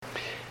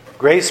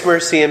Grace,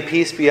 mercy, and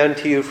peace be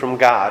unto you from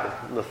God,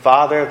 the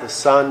Father, the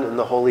Son, and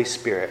the Holy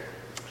Spirit.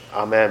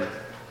 Amen.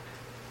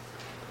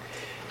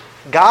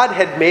 God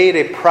had made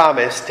a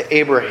promise to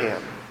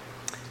Abraham.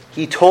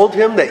 He told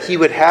him that he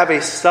would have a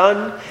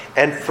son,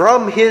 and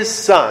from his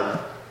son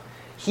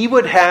he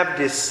would have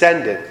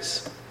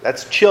descendants.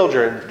 That's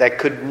children that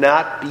could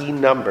not be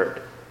numbered.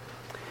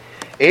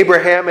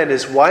 Abraham and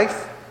his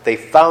wife, they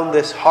found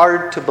this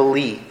hard to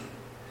believe,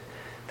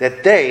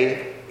 that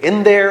they,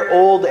 in their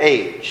old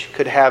age,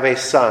 could have a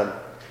son.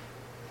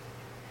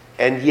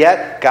 And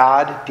yet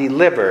God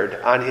delivered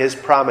on his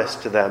promise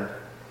to them.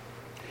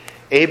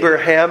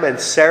 Abraham and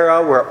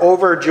Sarah were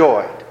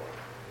overjoyed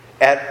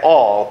at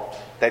all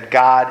that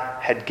God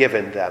had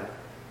given them.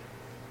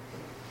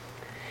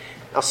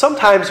 Now,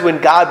 sometimes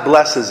when God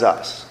blesses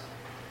us,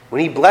 when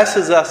he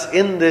blesses us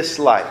in this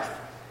life,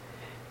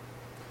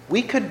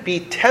 we could be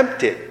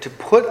tempted to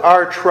put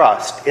our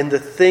trust in the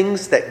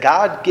things that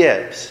God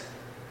gives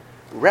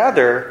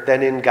rather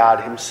than in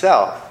God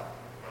himself.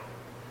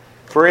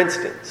 For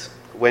instance,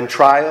 when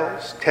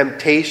trials,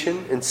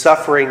 temptation, and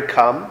suffering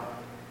come,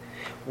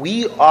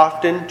 we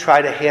often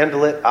try to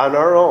handle it on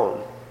our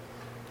own,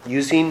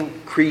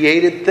 using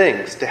created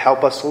things to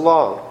help us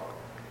along.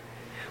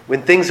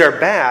 When things are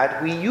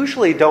bad, we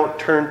usually don't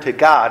turn to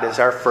God as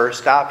our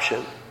first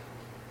option.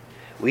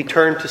 We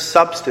turn to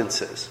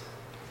substances,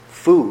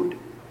 food,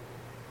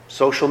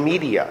 social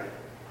media,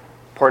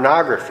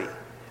 pornography,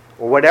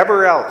 or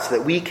whatever else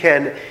that we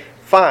can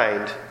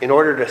find in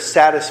order to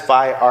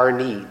satisfy our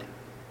need.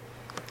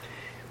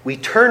 We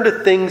turn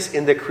to things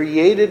in the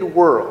created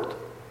world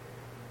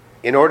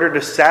in order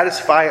to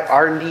satisfy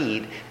our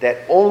need that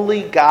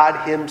only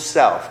God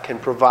himself can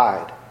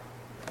provide.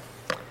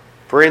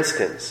 For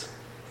instance,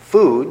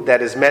 food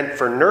that is meant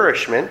for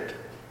nourishment,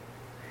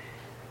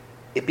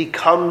 it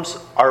becomes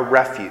our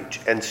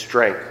refuge and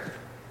strength.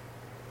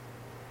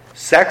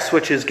 Sex,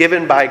 which is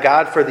given by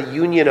God for the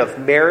union of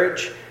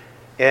marriage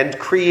and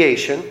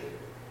creation,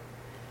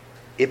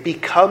 it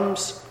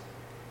becomes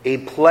a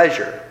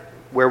pleasure,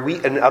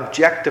 an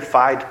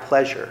objectified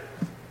pleasure.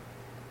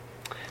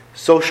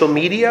 Social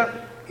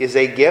media is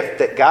a gift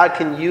that God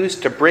can use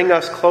to bring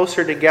us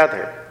closer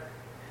together,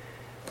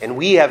 and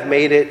we have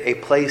made it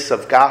a place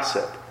of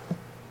gossip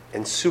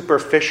and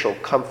superficial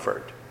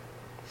comfort.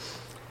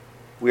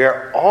 We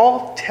are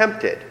all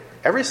tempted,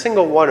 every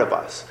single one of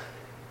us,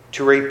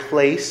 to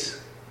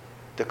replace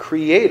the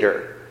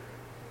Creator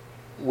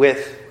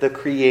with the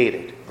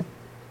created.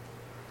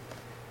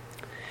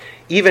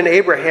 Even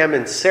Abraham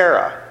and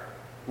Sarah,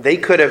 they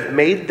could have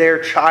made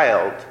their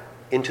child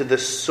into the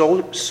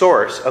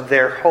source of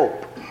their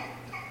hope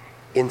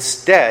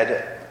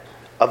instead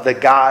of the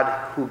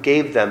God who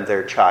gave them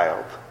their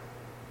child.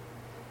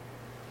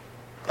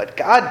 But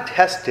God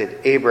tested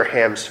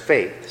Abraham's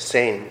faith,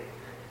 saying,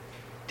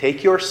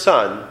 "Take your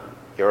son,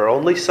 your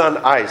only son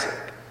Isaac,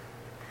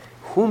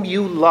 whom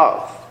you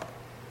love,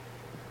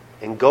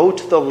 and go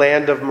to the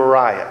land of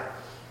Moriah,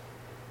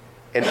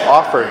 and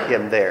offer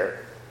him there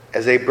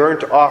as a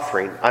burnt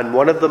offering on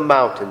one of the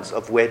mountains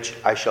of which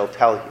I shall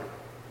tell you."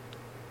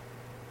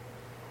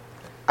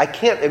 I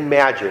can't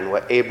imagine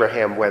what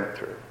Abraham went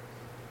through.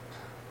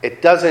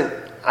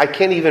 I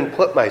can't even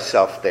put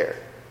myself there.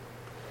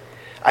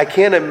 I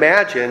can't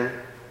imagine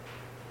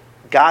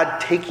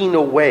God taking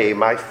away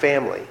my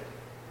family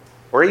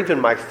or even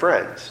my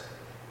friends.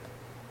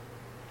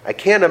 I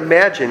can't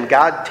imagine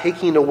God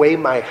taking away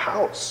my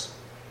house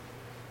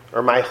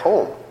or my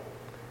home.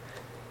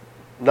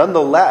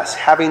 Nonetheless,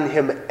 having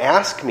him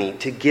ask me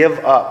to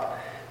give up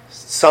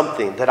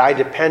something that I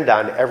depend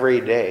on every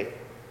day.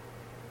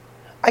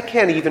 I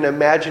can't even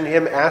imagine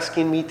him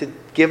asking me to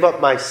give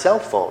up my cell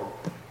phone.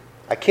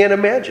 I can't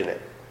imagine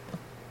it.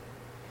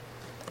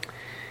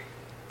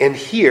 And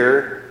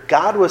here,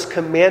 God was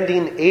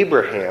commanding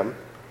Abraham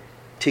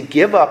to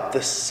give up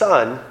the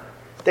son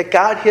that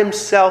God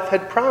himself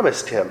had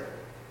promised him.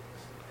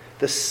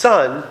 The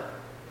son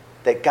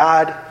that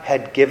God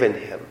had given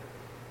him.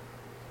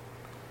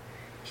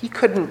 He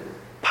couldn't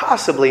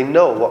possibly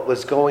know what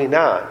was going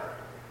on.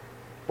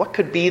 What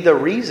could be the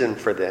reason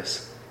for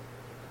this?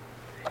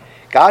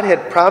 God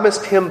had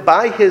promised him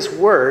by his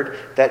word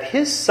that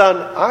his son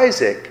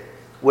Isaac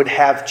would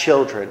have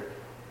children,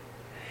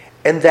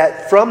 and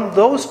that from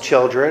those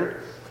children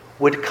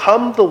would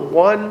come the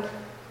one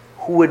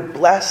who would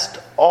bless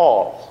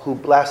all who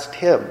blessed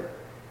him,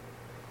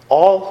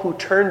 all who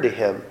turned to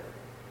him.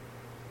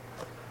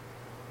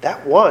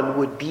 That one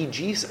would be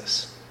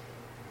Jesus.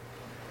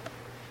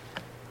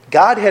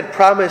 God had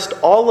promised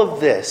all of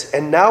this,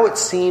 and now it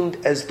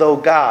seemed as though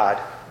God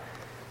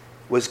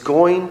was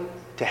going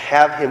to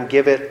have him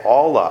give it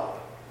all up.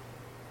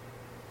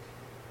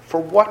 For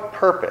what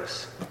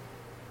purpose?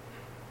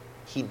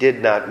 He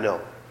did not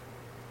know.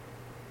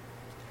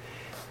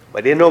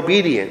 But in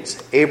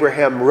obedience,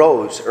 Abraham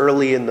rose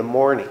early in the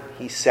morning.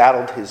 He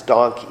saddled his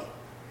donkey,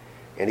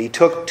 and he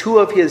took 2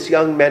 of his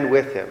young men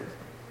with him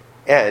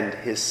and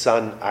his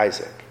son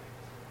Isaac.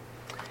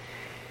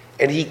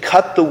 And he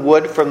cut the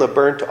wood from the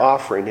burnt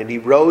offering, and he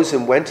rose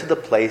and went to the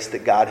place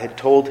that God had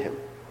told him.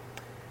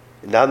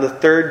 And on the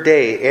third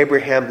day,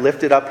 Abraham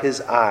lifted up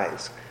his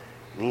eyes,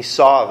 and he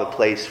saw the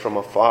place from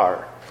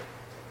afar.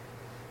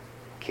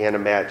 Can't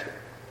imagine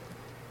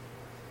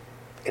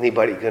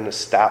anybody going to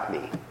stop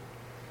me.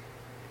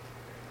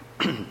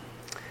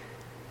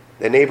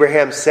 Then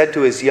Abraham said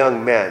to his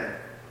young men,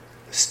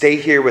 "Stay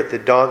here with the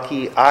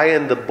donkey. I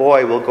and the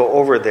boy will go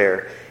over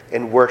there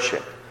and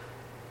worship,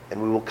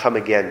 and we will come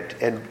again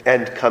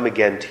and come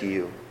again to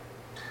you."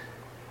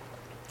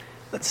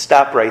 Let's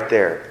stop right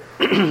there.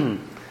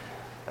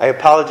 I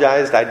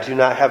apologized. I do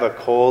not have a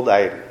cold.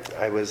 I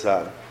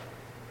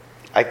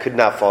could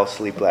not fall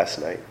asleep last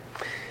night.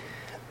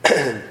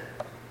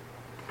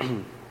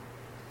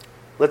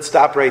 Let's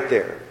stop right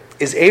there.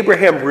 Is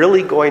Abraham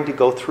really going to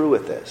go through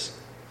with this?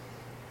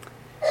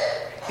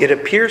 It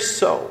appears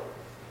so.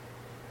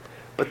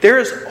 But there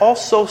is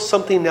also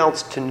something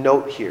else to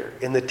note here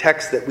in the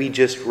text that we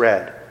just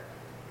read.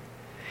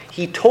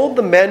 He told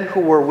the men who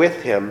were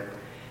with him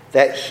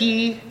that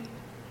he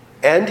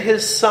and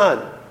his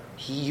son,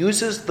 he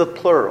uses the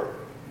plural,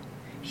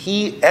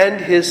 he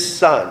and his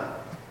son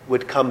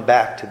would come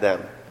back to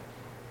them.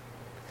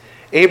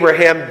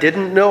 Abraham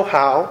didn't know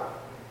how,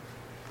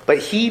 but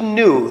he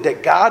knew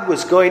that God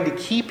was going to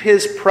keep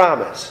his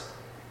promise,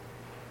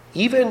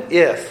 even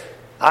if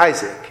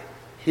Isaac,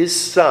 his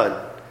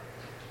son,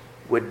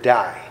 would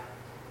die.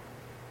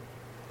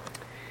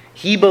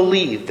 He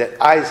believed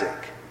that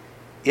Isaac,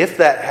 if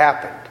that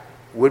happened,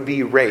 would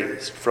be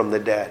raised from the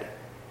dead.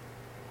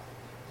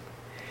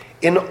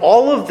 In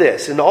all of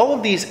this, in all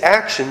of these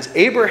actions,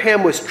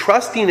 Abraham was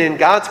trusting in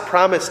God's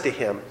promise to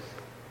him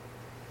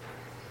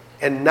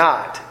and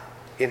not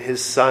in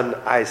his son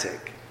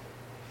Isaac.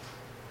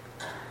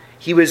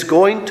 He was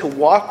going to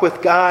walk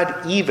with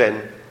God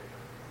even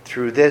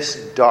through this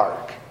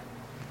dark,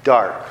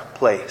 dark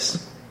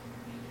place.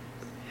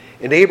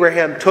 And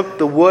Abraham took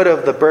the wood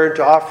of the burnt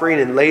offering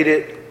and laid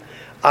it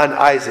on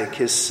Isaac,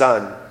 his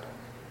son.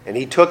 And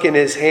he took in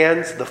his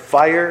hands the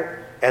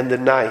fire and the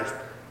knife.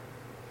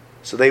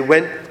 So they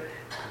went,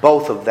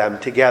 both of them,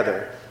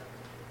 together.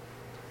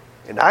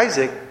 And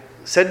Isaac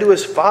said to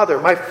his father,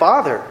 "My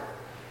father."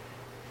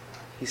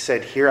 He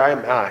said, "Here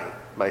am I,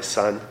 my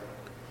son."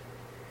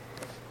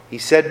 He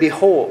said,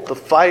 "Behold, the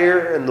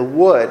fire and the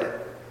wood,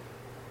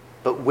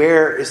 but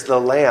where is the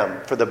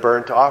lamb for the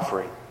burnt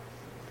offering?"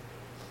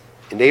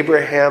 And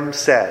Abraham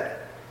said,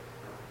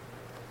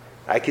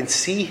 I can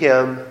see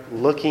him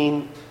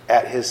looking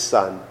at his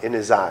son in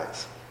his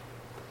eyes.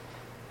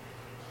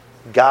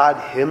 God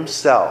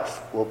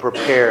himself will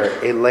prepare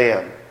a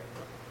lamb.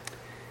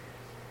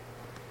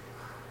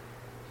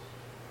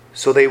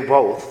 So they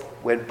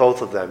went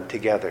both of them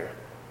together.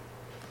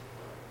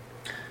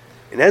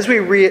 And as we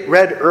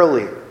read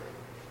earlier,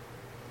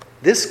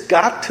 this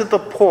got to the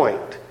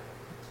point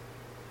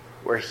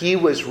where he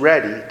was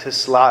ready to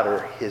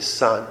slaughter his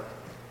son.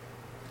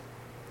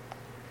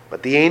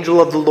 But the angel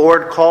of the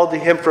Lord called to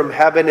him from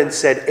heaven and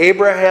said,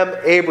 "Abraham,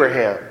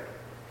 Abraham."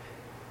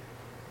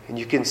 And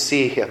you can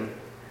see him.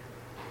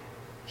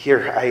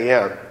 "Here I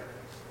am."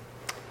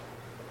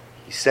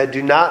 He said,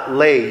 "Do not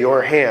lay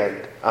your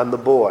hand on the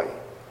boy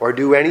or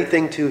do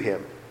anything to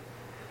him.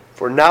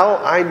 For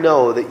now I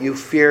know that you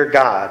fear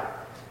God,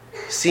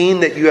 seeing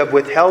that you have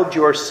withheld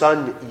your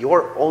son,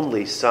 your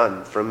only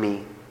son, from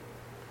me."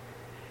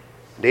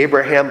 And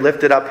Abraham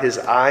lifted up his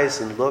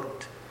eyes and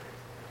looked,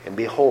 and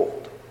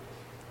behold,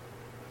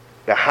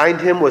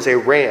 behind him was a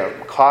ram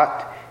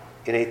caught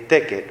in a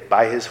thicket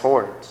by his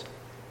horns.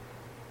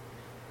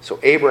 So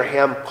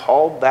Abraham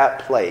called that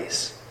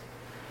place,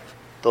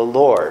 "The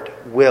Lord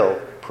will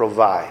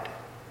provide."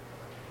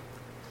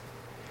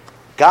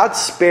 God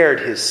spared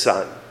his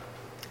son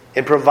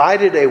and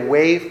provided a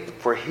way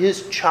for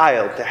his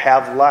child to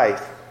have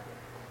life.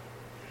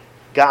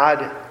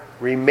 God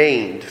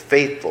remained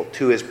faithful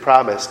to his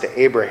promise to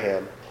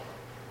Abraham.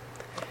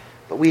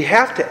 But we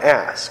have to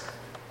ask,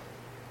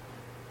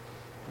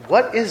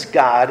 what is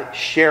God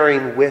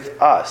sharing with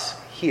us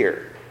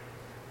here?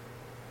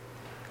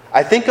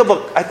 I think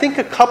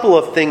a couple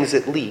of things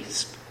at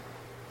least.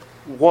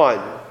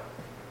 One,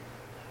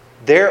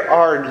 there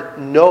are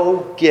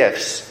no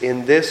gifts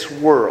in this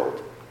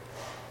world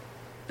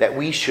that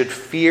we should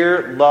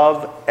fear,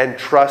 love, and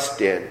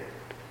trust in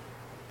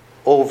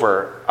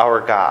over our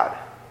God.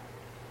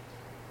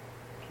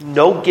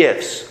 No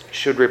gifts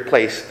should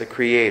replace the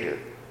Creator.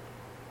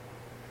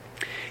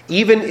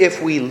 Even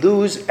if we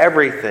lose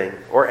everything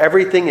or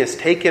everything is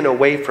taken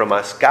away from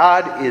us,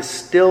 God is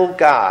still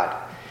God.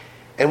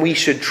 And we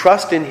should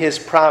trust in his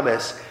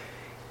promise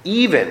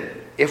even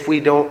if we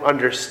don't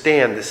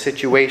understand the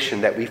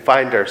situation that we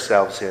find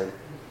ourselves in.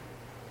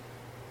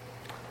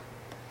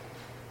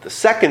 The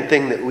second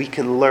thing that we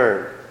can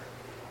learn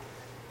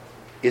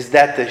is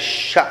that the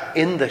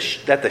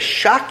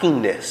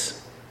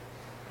shockingness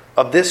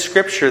of this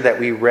scripture that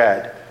we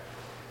read,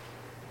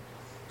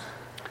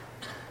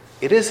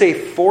 it is a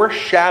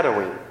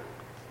foreshadowing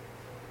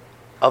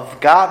of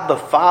God the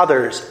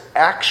Father's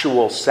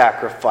actual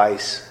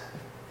sacrifice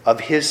of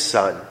his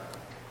son.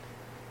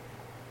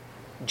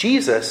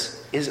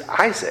 Jesus is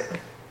Isaac.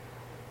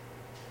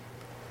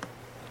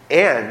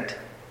 And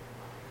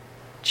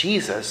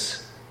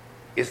Jesus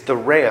is the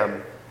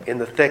ram in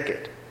the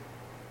thicket.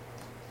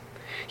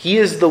 He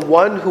is the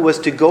one who was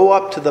to go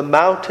up to the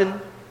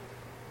mountain,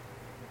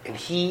 and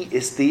he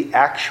is the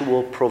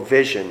actual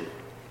provision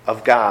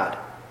of God.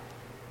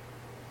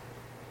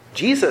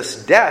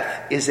 Jesus'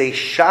 death is a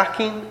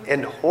shocking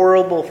and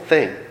horrible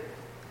thing.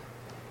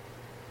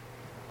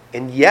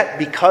 And yet,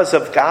 because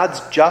of God's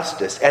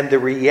justice and the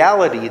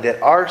reality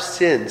that our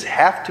sins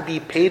have to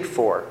be paid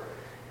for,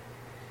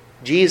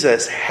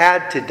 Jesus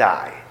had to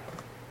die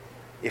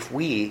if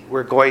we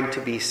were going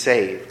to be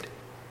saved.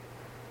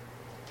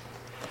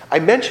 I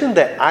mentioned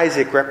that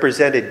Isaac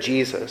represented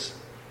Jesus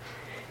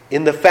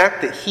in the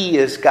fact that he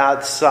is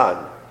God's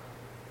son.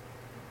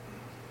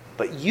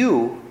 But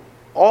you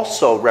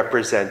also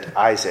represent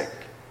Isaac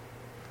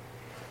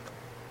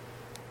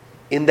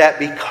in that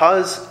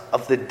because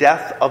of the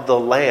death of the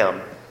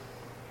lamb,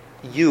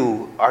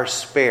 you are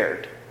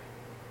spared.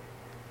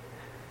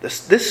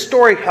 This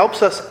story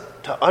helps us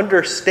to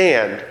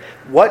understand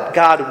what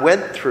God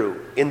went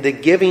through in the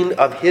giving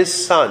of his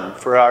Son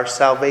for our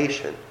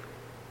salvation.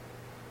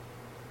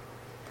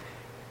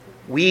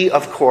 We,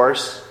 of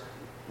course,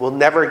 will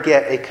never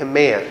get a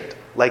command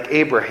like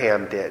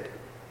Abraham did.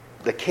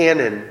 The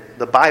canon,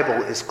 the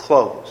Bible, is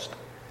closed.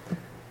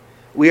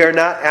 We are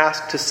not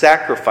asked to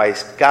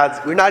sacrifice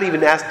we're not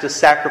even asked to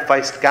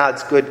sacrifice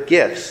God's good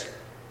gifts.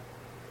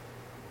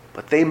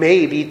 But they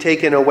may be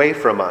taken away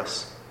from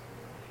us.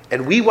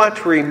 And we want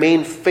to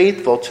remain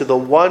faithful to the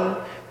one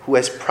who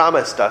has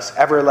promised us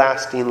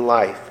everlasting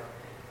life.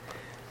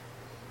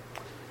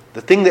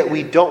 The thing that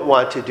we don't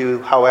want to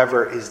do,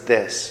 however, is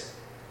this.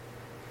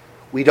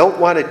 We don't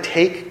want to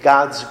take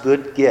God's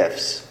good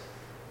gifts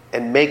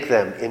and make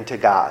them into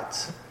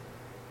gods.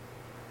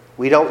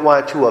 We don't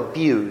want to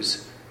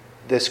abuse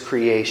this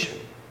creation.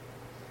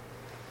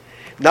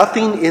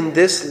 Nothing in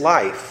this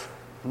life,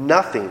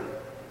 nothing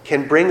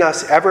can bring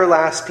us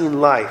everlasting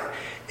life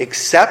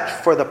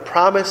except for the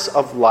promise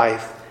of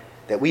life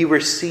that we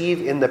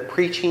receive in the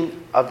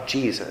preaching of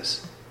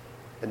Jesus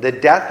and the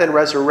death and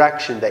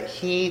resurrection that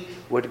he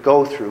would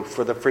go through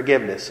for the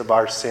forgiveness of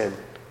our sin.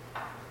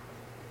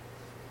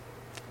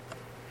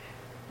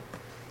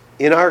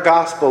 In our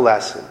gospel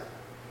lesson,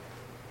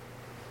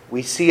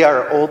 we see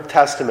our Old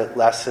Testament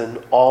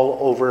lesson all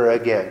over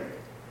again.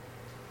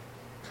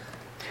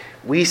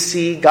 We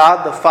see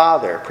God the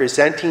Father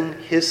presenting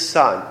his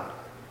Son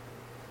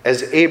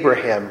as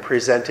Abraham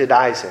presented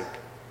Isaac.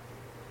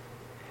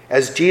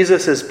 As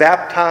Jesus is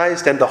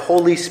baptized and the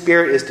Holy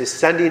Spirit is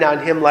descending on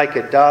him like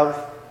a dove,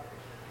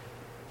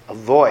 a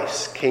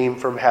voice came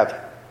from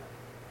heaven.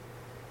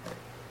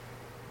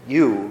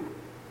 You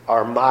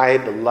are my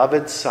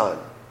beloved Son.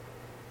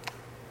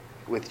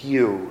 With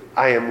you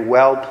I am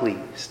well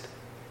pleased.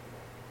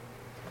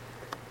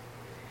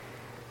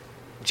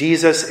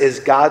 Jesus is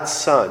God's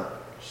Son.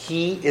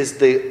 He is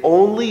the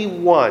only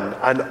one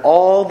on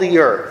all the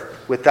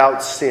earth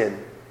without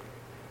sin.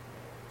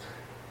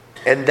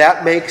 And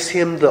that makes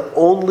him the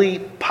only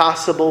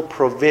possible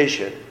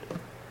provision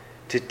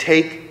to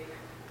take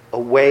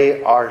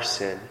away our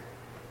sin.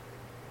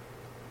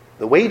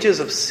 The wages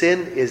of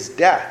sin is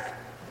death.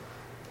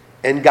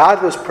 And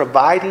God was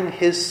providing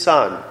his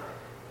Son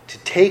to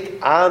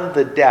take on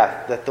the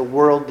death that the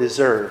world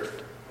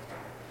deserved.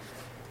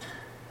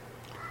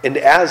 And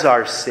as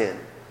our sin,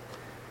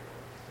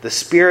 the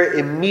Spirit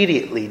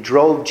immediately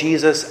drove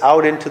Jesus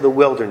out into the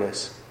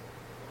wilderness.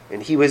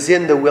 And he was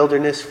in the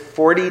wilderness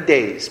 40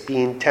 days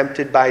being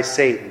tempted by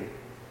Satan.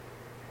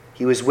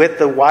 He was with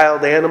the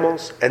wild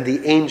animals, and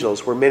the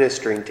angels were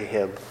ministering to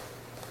him.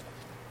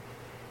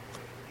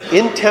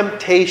 In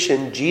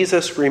temptation,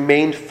 Jesus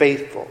remained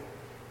faithful.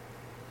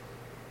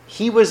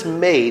 He was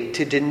made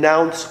to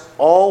denounce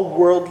all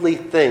worldly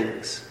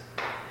things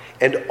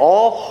and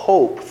all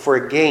hope for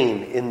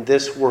gain in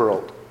this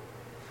world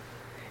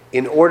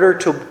in order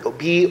to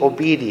be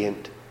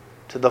obedient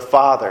to the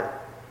Father,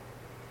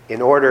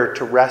 in order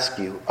to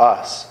rescue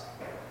us.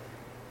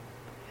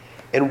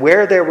 And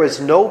where there was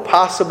no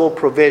possible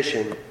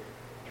provision,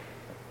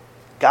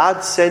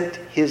 God sent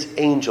his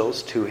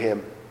angels to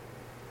him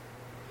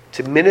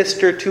to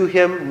minister to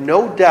him,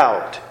 no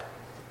doubt,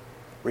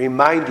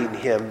 reminding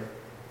him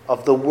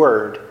of the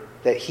word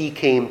that he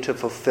came to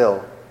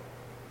fulfill.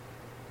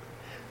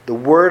 The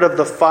word of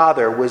the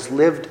Father was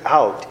lived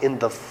out in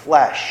the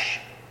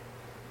flesh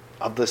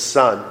of the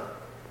Son.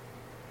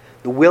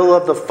 The will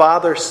of the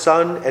Father,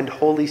 Son, and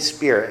Holy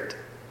Spirit,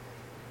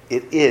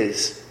 it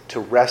is to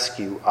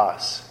rescue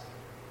us.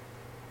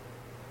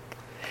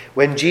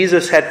 When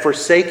Jesus had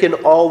forsaken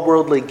all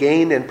worldly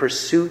gain and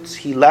pursuits,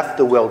 he left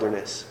the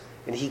wilderness,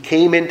 and he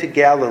came into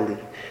Galilee,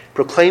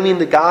 proclaiming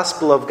the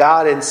gospel of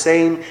God and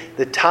saying,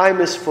 "The time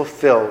is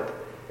fulfilled,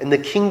 and the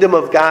kingdom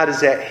of God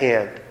is at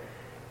hand.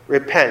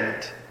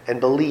 Repent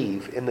and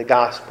believe in the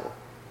gospel."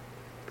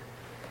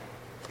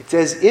 It's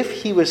as if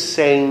he was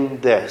saying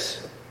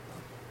this: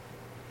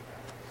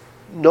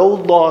 No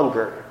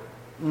longer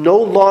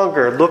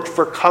look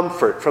for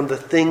comfort from the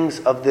things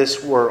of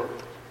this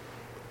world.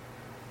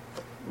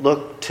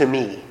 Look to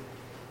me.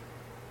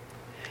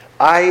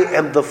 I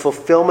am the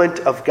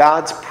fulfillment of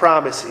God's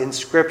promise in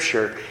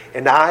Scripture,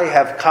 and I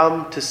have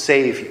come to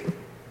save you.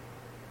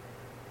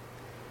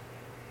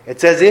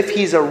 It's as if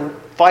he's a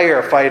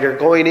firefighter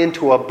going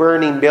into a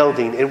burning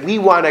building, and we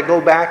want to go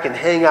back and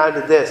hang on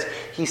to this.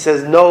 He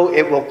says, no,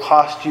 it will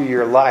cost you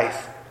your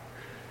life.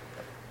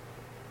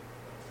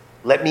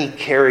 Let me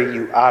carry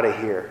you out of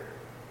here.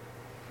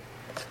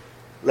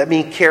 Let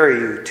me carry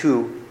you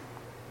to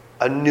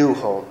a new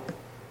home,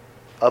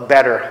 a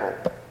better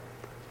home,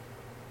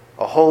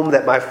 a home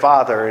that my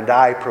Father and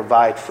I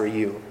provide for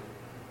you.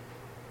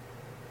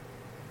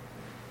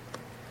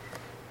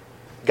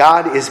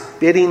 God is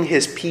bidding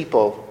his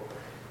people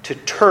to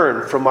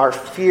turn from our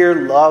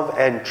fear, love,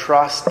 and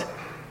trust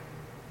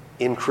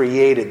in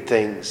created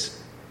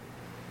things,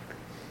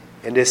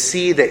 and to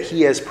see that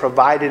he has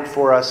provided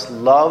for us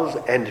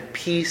love and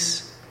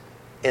peace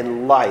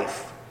and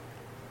life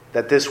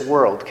that this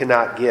world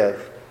cannot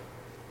give.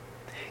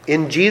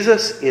 In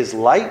Jesus is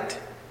light.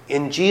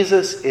 In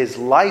Jesus is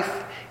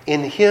life.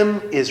 In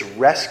him is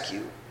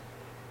rescue.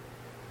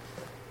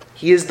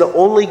 He is the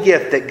only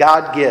gift that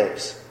God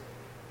gives,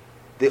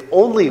 the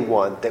only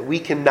one that we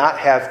cannot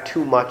have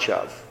too much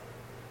of.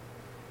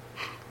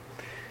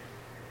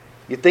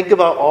 You think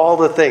about all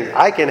the things.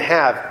 I can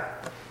have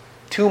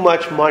too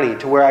much money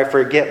to where I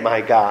forget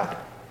my God.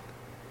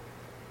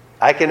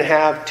 I can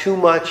have too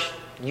much,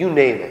 you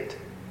name it,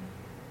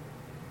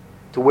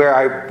 to where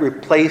I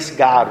replace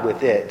God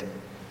with it.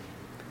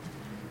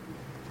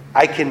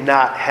 I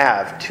cannot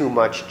have too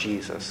much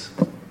Jesus.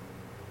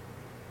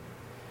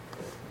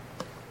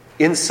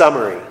 In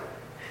summary,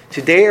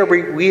 today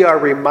we are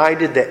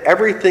reminded that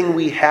everything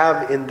we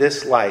have in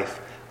this life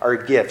are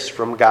gifts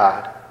from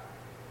God.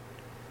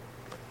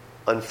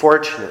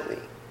 Unfortunately,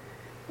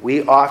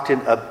 we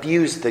often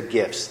abuse the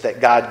gifts that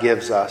God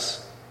gives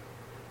us,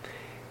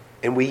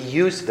 and we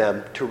use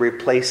them to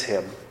replace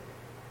him.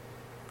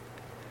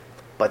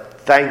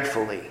 But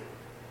thankfully,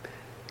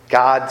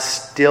 God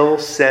still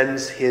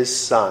sends his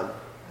Son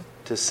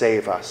to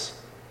save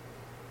us.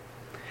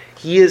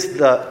 He is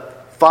the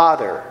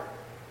Father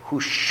who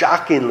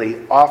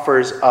shockingly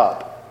offers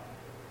up,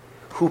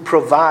 who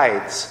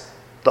provides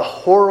the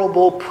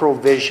horrible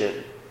provision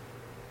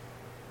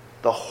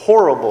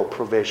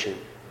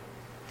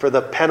for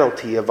the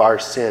penalty of our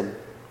sin.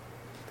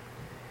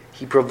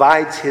 He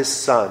provides his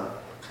Son,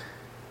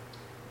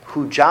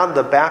 who John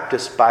the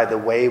Baptist, by the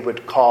way,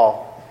 would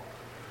call,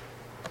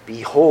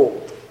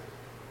 "Behold,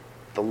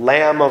 the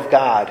Lamb of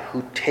God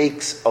who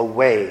takes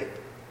away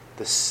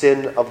the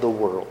sin of the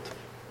world."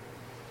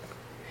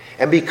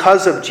 And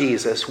because of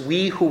Jesus,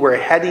 we who were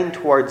heading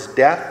towards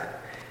death,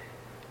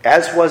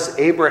 as was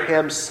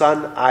Abraham's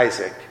son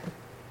Isaac,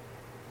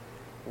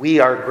 we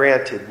are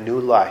granted new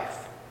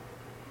life.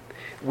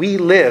 We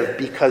live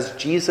because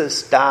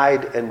Jesus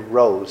died and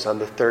rose on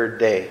the third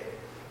day.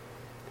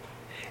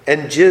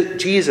 And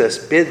Jesus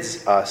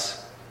bids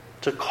us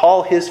to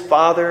call his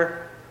Father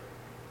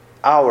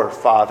our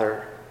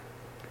Father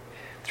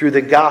through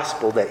the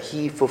gospel that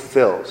he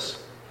fulfills.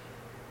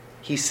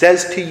 He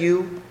says to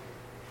you,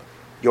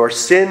 "Your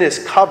sin is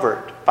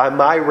covered by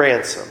my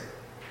ransom.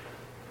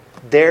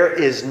 There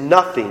is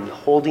nothing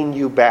holding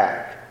you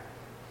back.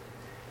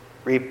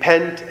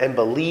 Repent and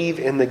believe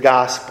in the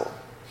gospel.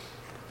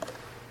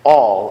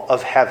 All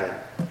of heaven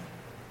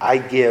I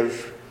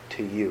give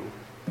to you."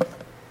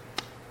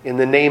 In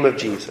the name of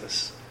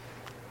Jesus,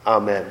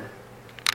 amen.